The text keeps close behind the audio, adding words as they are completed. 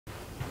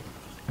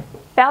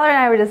Valerie and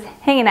I were just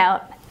hanging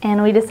out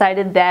and we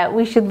decided that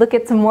we should look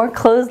at some more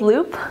closed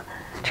loop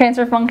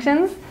transfer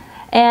functions.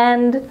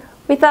 And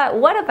we thought,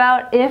 what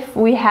about if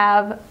we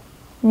have,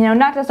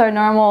 not just our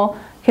normal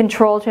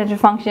control transfer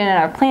function and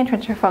our plan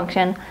transfer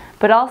function,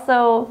 but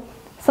also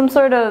some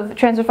sort of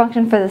transfer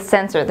function for the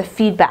sensor, the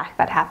feedback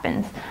that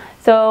happens.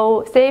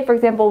 So say, for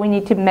example, we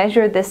need to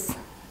measure this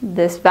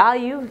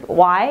value,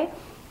 y,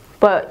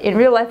 but in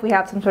real life we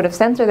have some sort of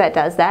sensor that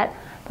does that.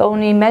 But when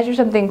we measure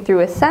something through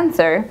a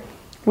sensor,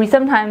 we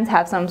sometimes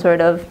have some sort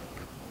of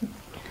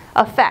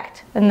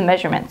effect in the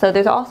measurement. So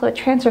there's also a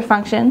transfer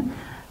function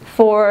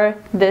for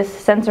this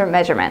sensor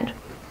measurement.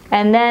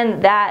 And then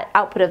that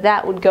output of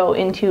that would go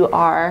into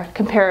our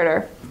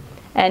comparator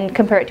and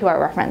compare it to our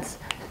reference.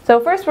 So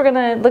first we're going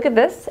to look at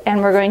this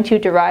and we're going to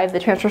derive the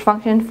transfer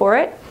function for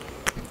it.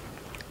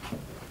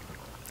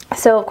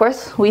 So of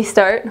course we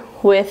start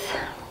with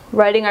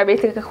writing our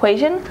basic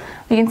equation.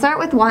 We can start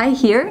with y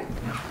here,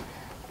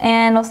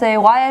 and we'll say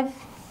y of,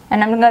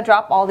 and I'm going to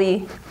drop all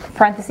the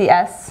parenthesis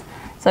s,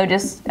 so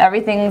just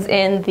everything's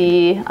in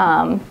the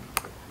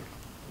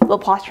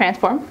Laplace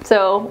transform.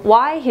 So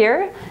y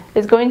here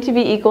is going to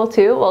be equal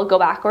to, we'll go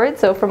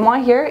backwards, so from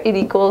y here it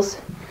equals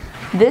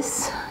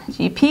this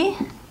gp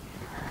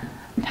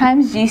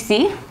times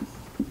gc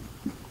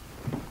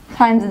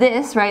times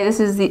this, right, this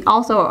is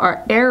also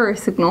our error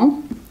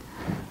signal,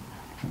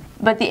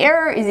 but the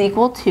error is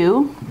equal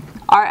to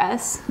r of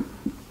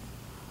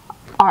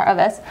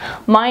s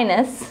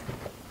minus,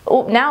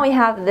 now we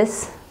have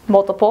this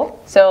multiple,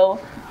 so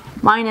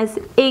minus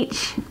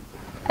h,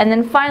 and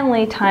then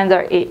finally times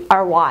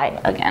our y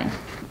again.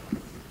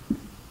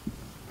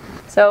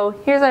 So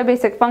here's our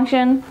basic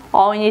function.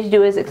 All we need to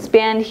do is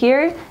expand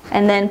here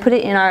and then put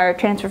it in our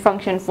transfer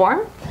function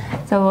form.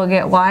 So we'll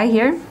get y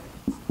here,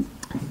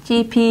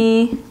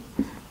 gp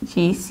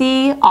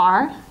gc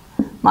r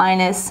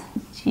minus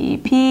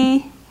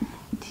gp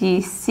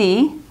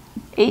gc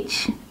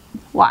h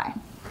y.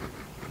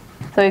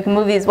 So we can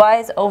move these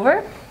y's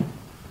over,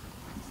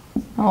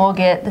 and we'll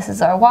get, this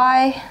is our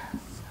y,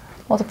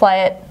 multiply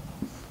it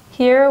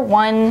here,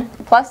 1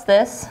 plus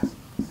this,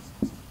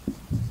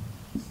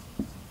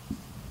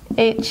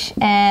 h,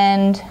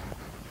 and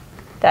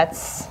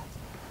this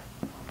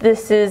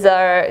is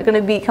going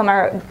to become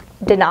our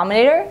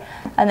denominator,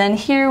 and then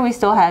here we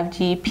still have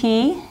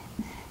gp,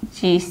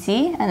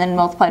 gc, and then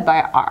multiplied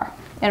by r.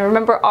 And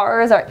remember,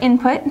 r is our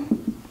input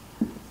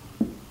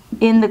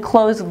in the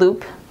closed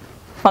loop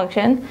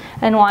function,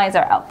 and y is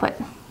our output.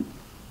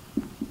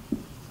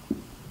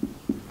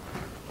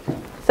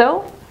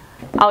 So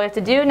all we have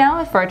to do now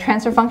is for our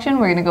transfer function,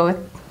 we're going to go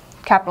with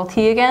capital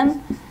T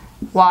again.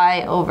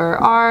 Y over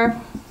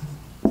r,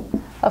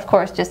 of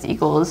course, just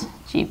equals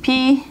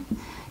gp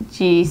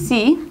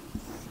gc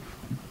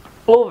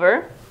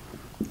over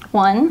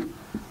 1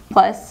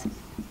 plus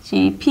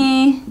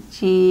gp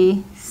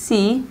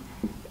gc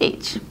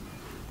h.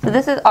 So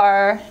this is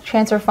our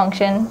transfer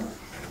function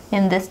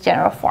in this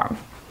general form.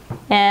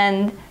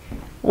 And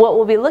what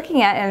we'll be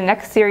looking at in the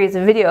next series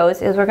of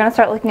videos is we're going to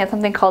start looking at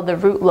something called the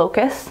root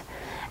locus.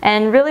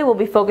 And really we'll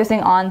be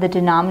focusing on the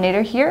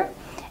denominator here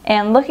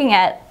and looking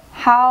at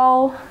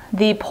how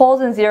the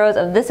poles and zeros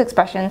of this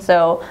expression,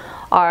 so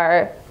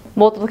our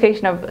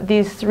multiplication of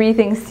these three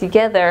things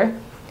together,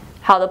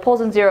 how the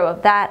poles and zero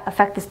of that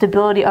affect the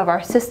stability of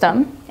our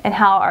system, and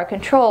how our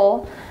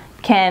control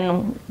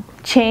can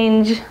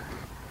change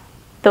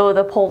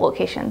the pole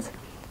locations.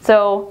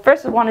 So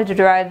first we wanted to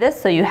derive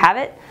this so you have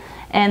it,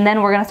 and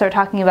then we're going to start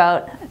talking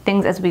about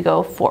things as we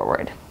go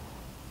forward.